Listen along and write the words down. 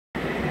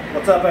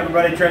What's up,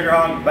 everybody? Treasure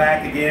Hog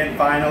back again,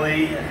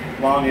 finally.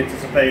 Long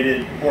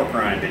anticipated pork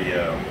rind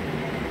video.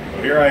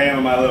 So here I am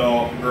in my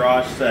little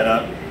garage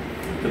setup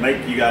to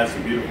make you guys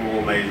some beautiful,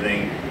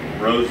 amazing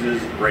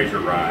Rose's Razor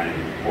Rind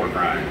pork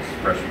rinds,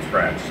 fresh from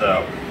scratch.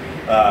 So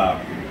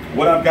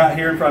what I've got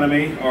here in front of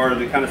me are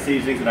the kind of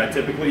seasonings that I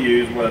typically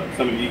use. What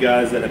some of you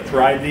guys that have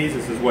tried these,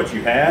 this is what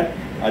you had.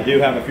 I do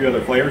have a few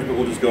other flavors, but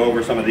we'll just go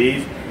over some of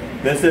these.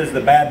 This is the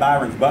Bad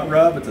Byron's butt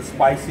rub. It's a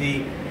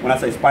spicy, when I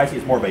say spicy,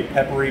 it's more of a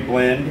peppery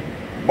blend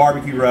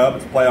barbecue rub.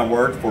 It's a play on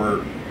words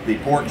for the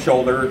pork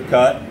shoulder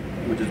cut,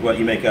 which is what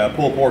you make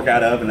pulled pork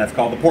out of, and that's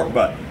called the pork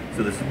butt.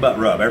 So this is butt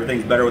rub.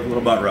 Everything's better with a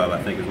little butt rub,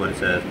 I think is what it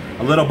says.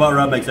 A little butt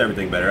rub makes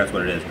everything better. That's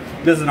what it is.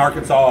 This is an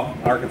Arkansas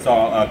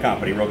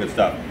company. Real good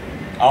stuff.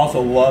 I also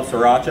love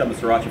sriracha. I'm a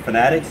sriracha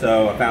fanatic,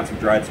 so I found some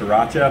dried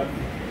sriracha,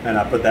 and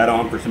I put that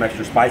on for some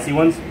extra spicy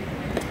ones.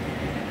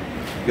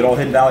 Good old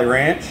Hidden Valley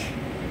Ranch.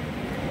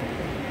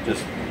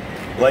 Just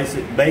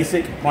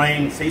basic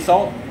plain sea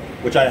salt,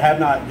 which I have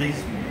not, these,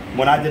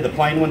 when I did the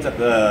plain ones at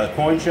the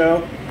coin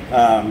show,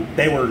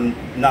 they were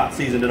not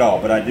seasoned at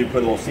all, but I do put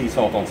a little sea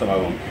salt on some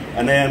of them.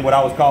 And then what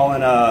I was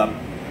calling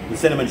the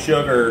cinnamon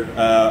sugar,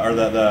 or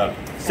the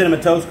cinnamon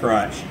toast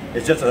crunch,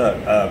 it's just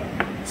a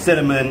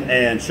cinnamon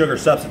and sugar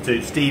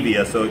substitute,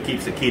 stevia, so it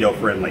keeps it keto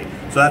friendly.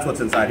 So that's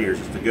what's inside here.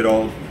 It's just a good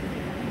old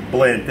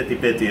blend,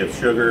 50-50 of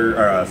sugar,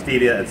 or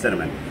stevia and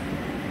cinnamon.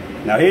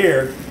 Now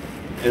here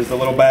is the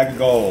little bag of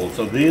gold.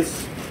 So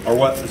these are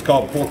what is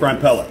called pork rind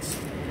pellets.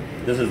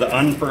 This is the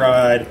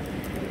unfried,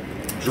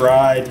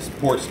 dried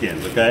pork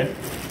skins, okay?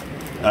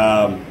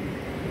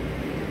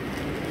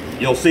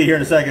 You'll see here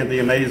in a second the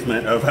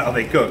amazement of how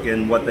they cook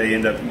and what they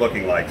end up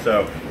looking like.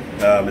 So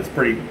it's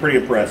pretty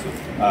impressive.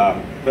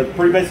 But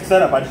pretty basic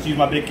setup. I just use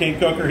my big king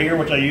cooker here,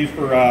 which I use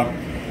for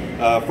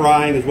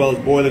frying, as well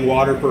as boiling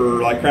water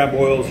for like crab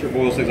boils, shrimp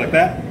boils, things like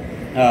that.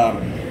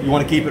 You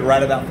want to keep it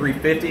right about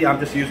 350. I'm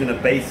just using a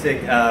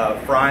basic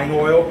frying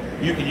oil.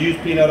 You can use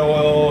peanut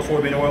oil,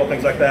 soybean oil,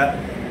 things like that.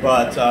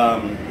 But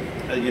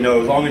you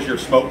know, as long as your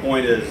smoke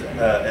point is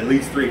at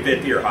least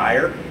 350 or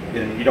higher,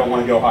 and you don't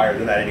want to go higher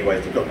than that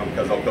anyways to cook them,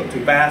 because they'll cook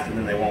too fast and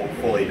then they won't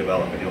fully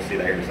develop, and you'll see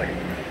that here in a second.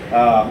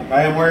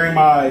 I am wearing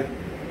my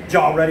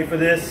jaw ready for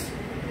this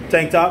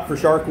tank top for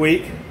Shark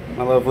Week.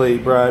 My lovely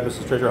bride,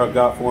 Mrs. Treasure Hog,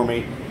 got for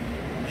me.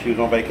 She was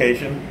on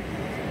vacation,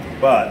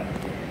 but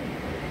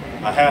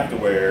I have to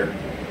wear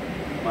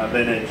my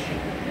vintage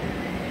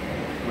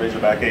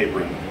Razorback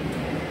apron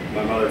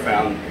my mother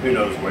found who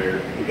knows where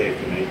and gave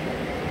to me,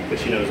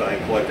 because she knows I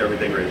collect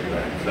everything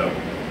Razorback. So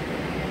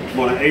I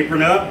want to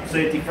apron up,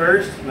 safety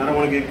first, and I don't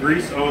want to get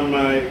grease on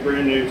my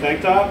brand new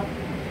tank top.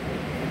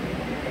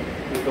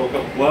 Throw a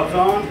couple gloves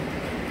on.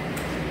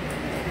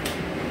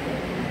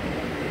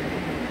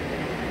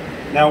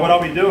 Now what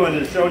I'll be doing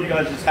is showing you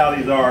guys just how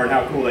these are and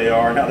how cool they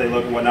are and how they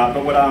look and whatnot.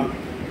 But what I'm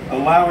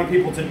allowing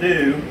people to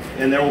do,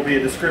 and there will be a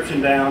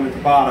description down at the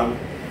bottom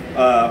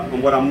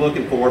on what I'm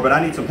looking for, but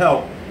I need some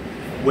help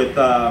with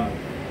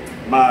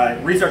my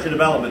research and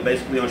development,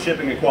 basically on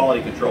shipping and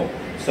quality control.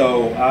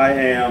 So I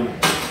am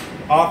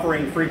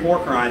offering free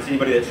pork rinds to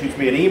anybody that shoots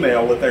me an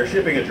email with their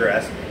shipping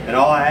address, and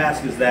all I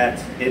ask is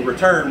that in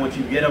return, once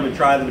you get them and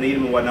try them and eat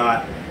them and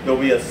whatnot,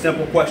 there'll be a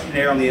simple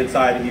questionnaire on the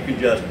inside, and you can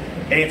just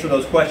answer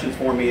those questions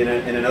for me in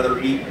another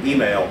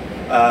email.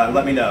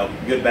 Let me know,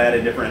 good, bad,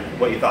 and different,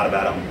 what you thought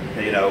about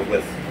them. You know,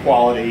 with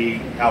quality,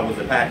 how was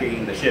the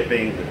packing, the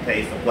shipping, the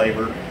taste, the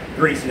flavor,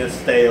 greasiness,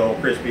 stale,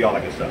 crispy, all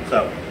that good stuff.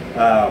 So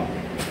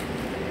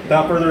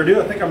without further ado,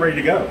 I think I'm ready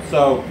to go.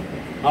 So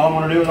all I'm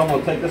going to do is I'm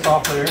going to take this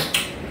off there,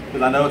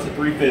 because I know it's at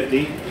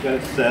 350. Got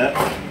it set.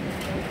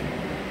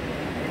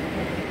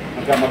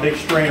 I've got my big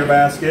strainer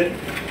basket.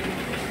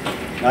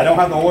 I don't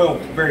have the oil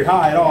very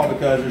high at all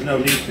because there's no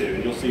need to,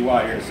 and you'll see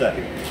why here in a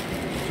second.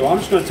 So I'm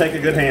just going to take a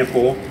good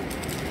handful.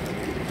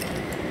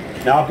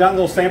 Now I've got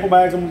little sample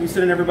bags I'm going to be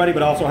sending everybody,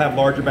 but I also have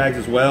larger bags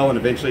as well, and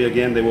eventually,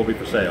 again, they will be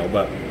for sale.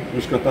 But I'm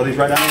just going to throw these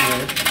right down in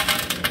there.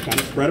 Kind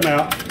of spread them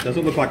out.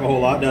 Doesn't look like a whole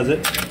lot, does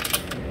it?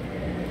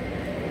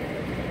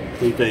 What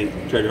do you think,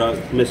 Treasure Hog?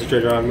 Mrs.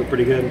 Treasure Hog, look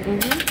pretty good?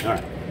 Mm-hmm. All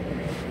right.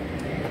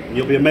 And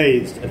you'll be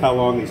amazed at how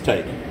long these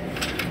take.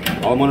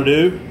 All I'm going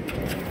to do,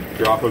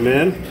 drop them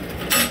in,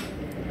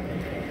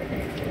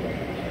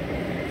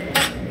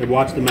 and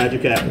watch the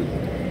magic happen.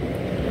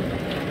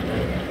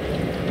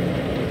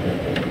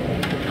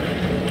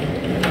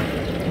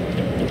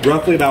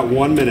 Roughly about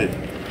 1 minute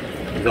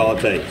is all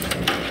it takes.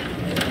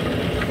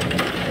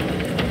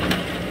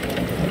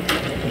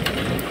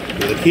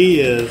 Now the key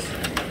is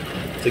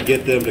to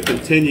get them to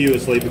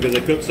continuously, because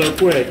they cook so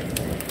quick,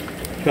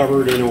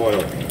 covered in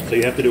oil. So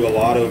you have to do a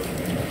lot of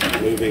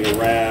moving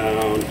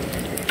around,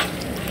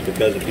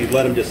 because if you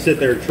let them just sit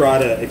there and try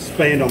to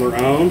expand on their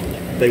own,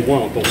 they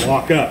won't. They'll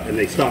lock up and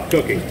they stop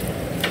cooking.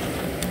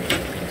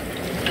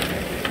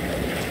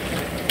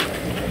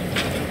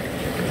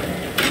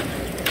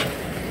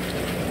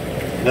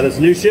 Now this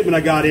new shipment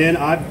I got in,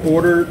 I've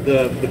ordered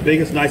the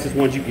biggest, nicest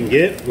ones you can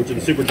get, which are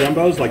the super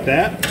jumbos like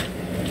that.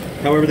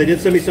 However, they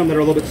did send me some that are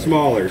a little bit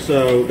smaller,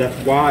 so that's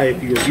why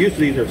if you were used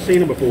to these or have seen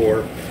them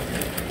before,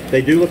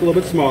 They do look a little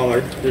bit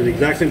smaller. They're the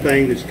exact same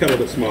thing, they just cut a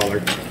little bit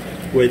smaller,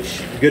 which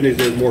the good news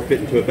is more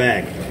fit into a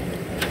bag.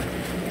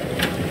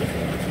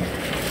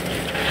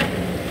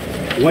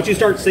 Once you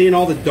start seeing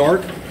all the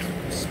dark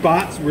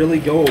spots really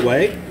go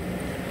away,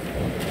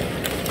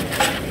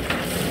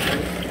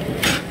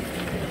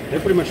 they're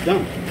pretty much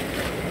done.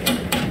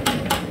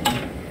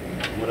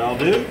 What I'll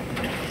do,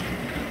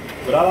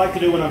 what I like to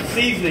do when I'm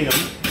seasoning them,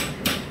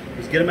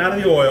 is get them out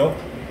of the oil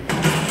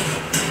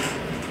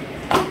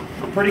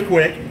pretty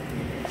quick,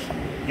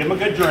 give them a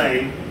good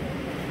drain,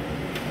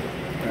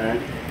 okay,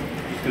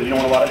 just because you don't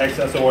want a lot of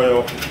excess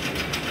oil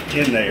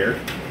in there.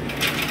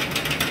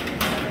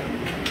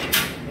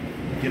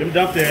 Get them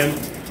dumped in.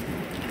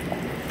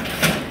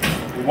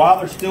 While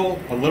they're still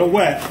a little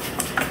wet,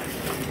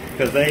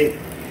 because they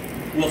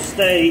will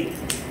stay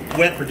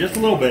wet for just a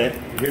little bit.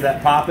 You hear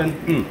that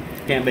popping?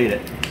 Can't beat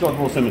it. Still with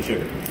a little cinnamon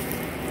sugar.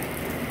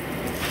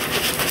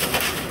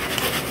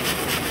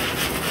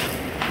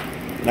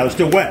 Now they're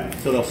still wet,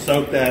 so they'll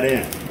soak that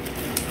in.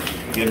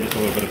 Give them just a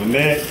little bit of a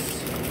mix.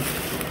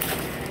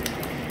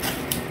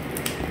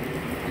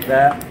 Like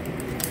that.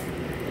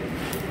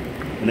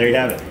 And there you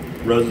have it.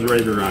 Rose's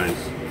Razor Rinds.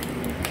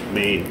 I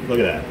mean, look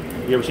at that.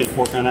 You ever seen a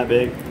pork rind that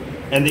big?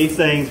 And these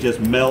things just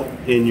melt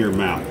in your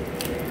mouth.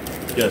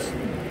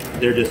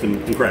 They're just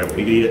incredible.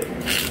 You can eat it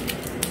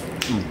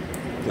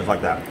just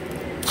like that.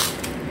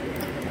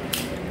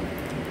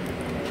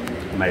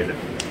 Amazing.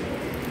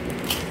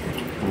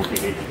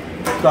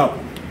 So,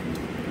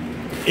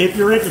 if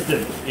you're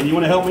interested and you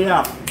want to help me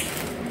out,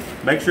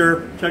 make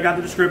sure check out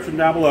the description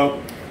down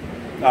below.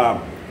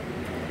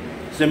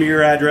 Send me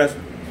your address.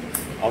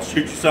 I'll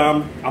shoot you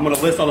some. I'm going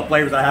to list all the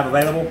flavors I have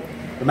available.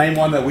 The main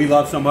one that we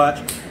love so much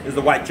is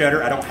the white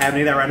cheddar. I don't have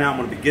any of that right now. I'm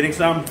going to be getting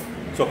some.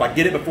 So if I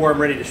get it before I'm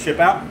ready to ship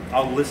out,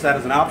 I'll list that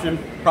as an option.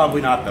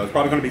 Probably not though. It's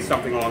probably going to be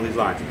something along these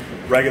lines.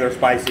 Regular,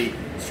 spicy,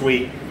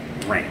 sweet,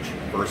 ranch,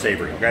 or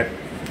savory, okay?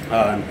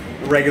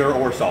 Regular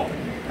or salty.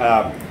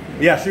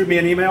 Yeah, shoot me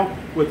an email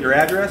with your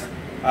address,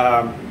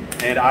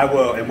 and I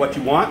will, and what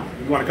you want.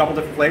 If you want a couple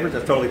different flavors,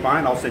 that's totally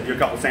fine. I'll send you a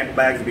couple sample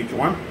bags of each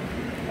one.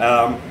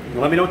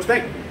 Let me know what you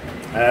think.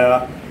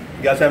 If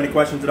you guys have any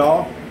questions at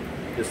all,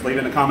 just leave it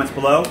in the comments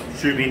below.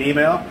 Shoot me an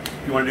email.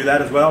 If you want to do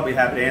that as well, I'll be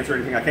happy to answer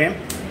anything I can.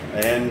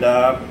 And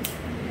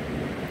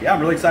yeah, I'm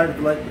really excited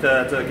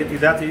to get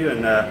these out to you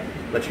and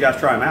let you guys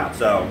try them out.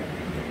 So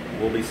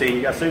we'll be seeing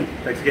you guys soon.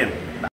 Thanks again.